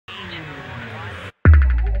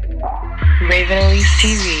ELYSE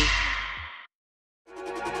TV.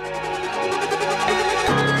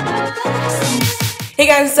 Hey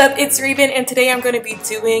guys, what's up? It's Raven, and today I'm going to be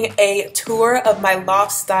doing a tour of my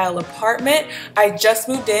loft style apartment. I just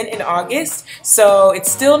moved in August, so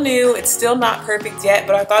it's still new, it's still not perfect yet,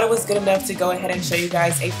 but I thought it was good enough to go ahead and show you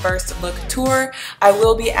guys a first look tour. I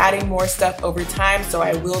will be adding more stuff over time, so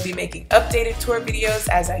I will be making updated tour videos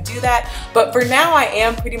as I do that, but for now I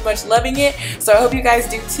am pretty much loving it, so I hope you guys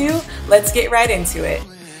do too. Let's get right into it.